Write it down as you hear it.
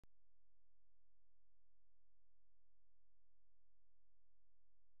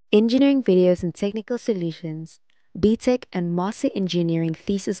engineering videos and technical solutions, BTech and Master Engineering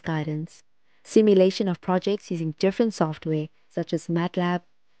thesis guidance, simulation of projects using different software such as MATLAB,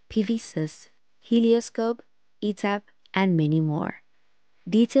 PVSys, Helioscope, ETAP, and many more.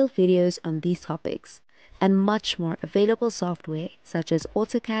 Detailed videos on these topics and much more available software such as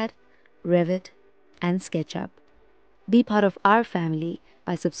AutoCAD, Revit, and SketchUp. Be part of our family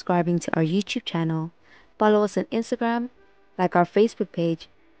by subscribing to our YouTube channel, follow us on Instagram, like our Facebook page,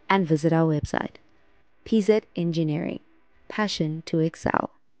 and visit our website. PZ Engineering, passion to excel.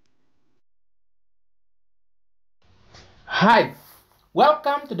 Hi,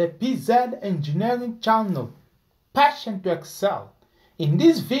 welcome to the PZ Engineering channel, passion to excel. In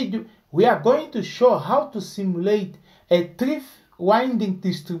this video, we are going to show how to simulate a three-winding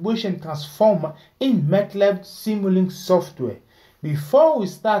distribution transformer in MATLAB Simulink Software. Before we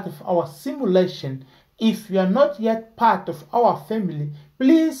start with our simulation, if you are not yet part of our family,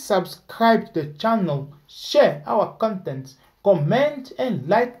 please subscribe to the channel, share our contents, comment and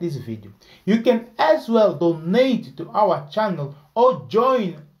like this video. You can as well donate to our channel or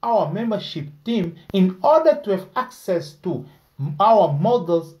join our membership team in order to have access to our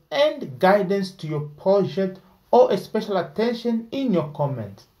models and guidance to your project or a special attention in your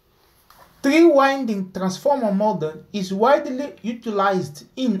comments. Three-winding transformer model is widely utilized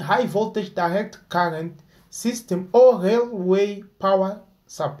in high-voltage direct current system or railway power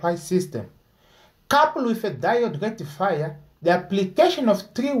supply system. Coupled with a diode rectifier, the application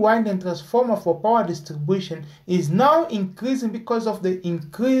of three-winding transformer for power distribution is now increasing because of the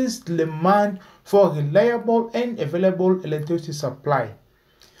increased demand for reliable and available electricity supply.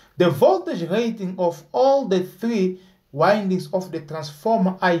 The voltage rating of all the three windings of the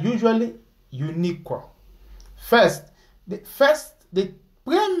transformer are usually unequal. First, the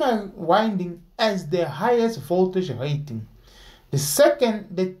primary winding has the highest voltage rating. The second,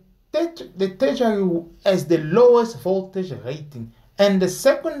 the tertiary has the lowest voltage rating, and the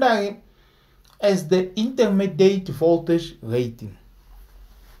secondary has the intermediate voltage rating.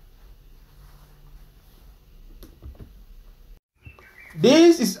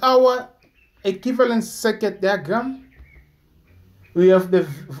 This is our equivalent circuit diagram. We have the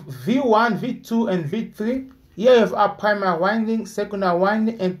V1, V2, and V3. Here we have our primary winding, secondary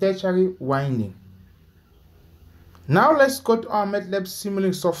winding, and tertiary winding. Now let's go to our MATLAB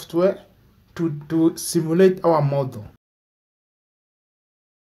Simulink software to simulate our model.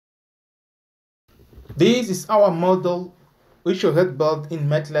 This is our model which we had built in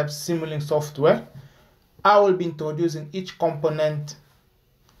MATLAB Simulink software. I will be introducing each component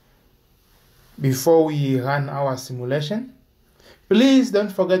before we run our simulation. Please don't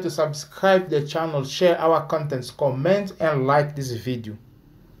forget to subscribe to the channel, share our contents, comment and like this video.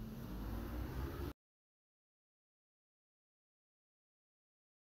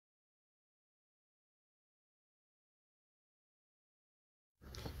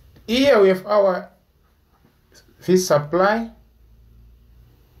 Here we have our V supply,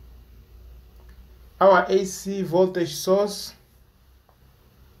 our AC voltage source,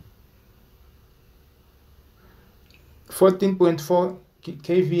 14.4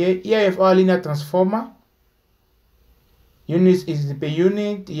 kVA. Here we have our linear transformer. Units is per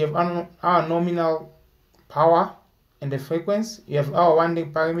unit. You have our nominal power and the frequency. You have our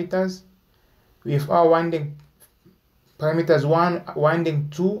winding parameters. We have our winding parameters 1, winding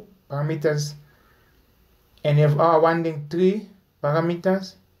 2 parameters, and you have our winding 3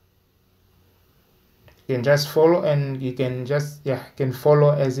 parameters. You can just follow, and you can just can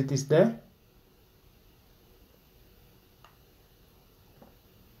follow as it is there.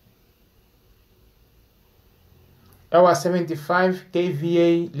 Our 75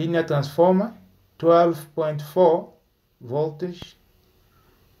 kVA linear transformer, 12.4 voltage.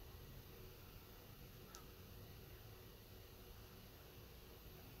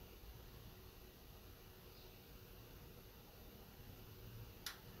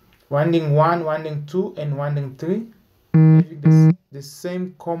 Winding 1, winding 2, and winding 3. Having the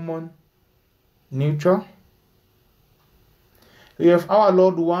same common neutral. We have our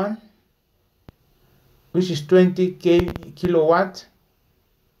load 1, which is 20 kilowatt,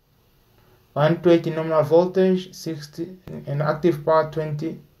 120 nominal voltage, 60 and active power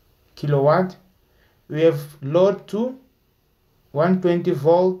 20 kilowatt. We have load 2, 120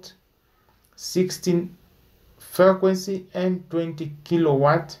 volt, 16 frequency and 20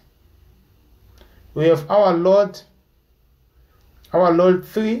 kilowatt. We have our load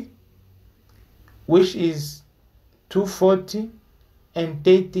 3, which is 240 and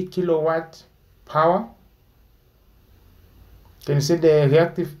 30 kilowatt power. Can you see the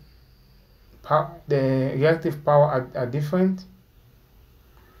reactive power are different?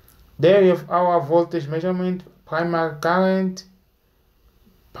 There we have our voltage measurement, primary current,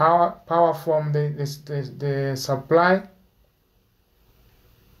 power from the supply.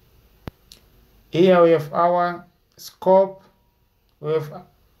 Here we have our scope. We have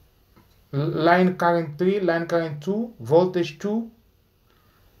line current 3, line current 2, voltage 2.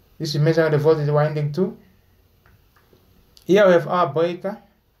 This is measuring the voltage winding 2. Here we have our breaker.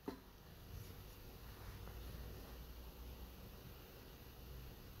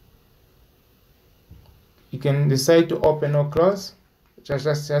 You can decide to open or close,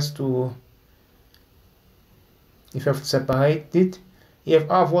 just to, if you have to separate it. You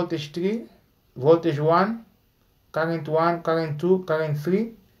have our voltage 3, voltage 1, current 2, current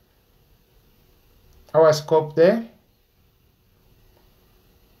 3. Our scope there.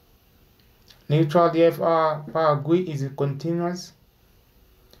 Neutral, the our power grid is continuous.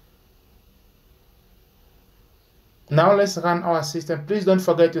 Now let's run our system. Please don't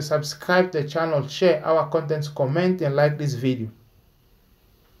forget to subscribe to the channel, share our contents, comment and like this video.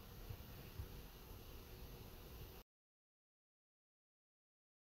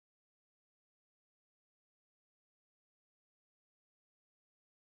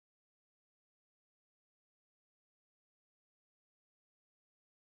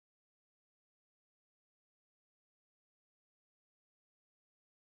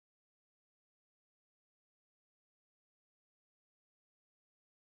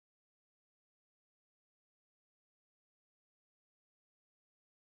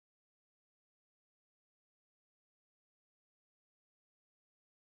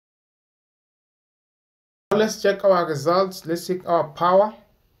 Now let's check our results. Let's check our power.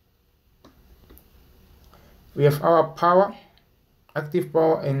 We have our power, active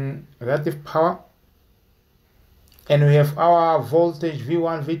power and reactive power. And we have our voltage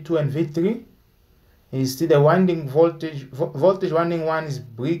V1, V2 and V3. You see the winding voltage winding 1 is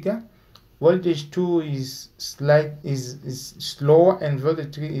bigger, voltage 2 is slower, and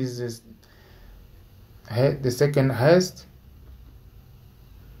voltage 3 is the second highest.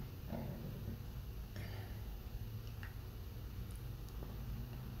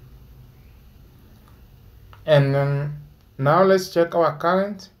 And now let's check our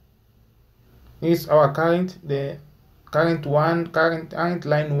current. This is our current, the current 1, current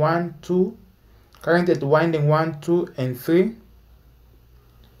line 1, 2, current at winding 1, 2 and 3.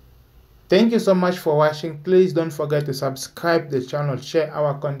 Thank you so much for watching. Please don't forget to subscribe to the channel, share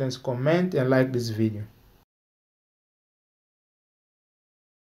our contents, comment and like this video.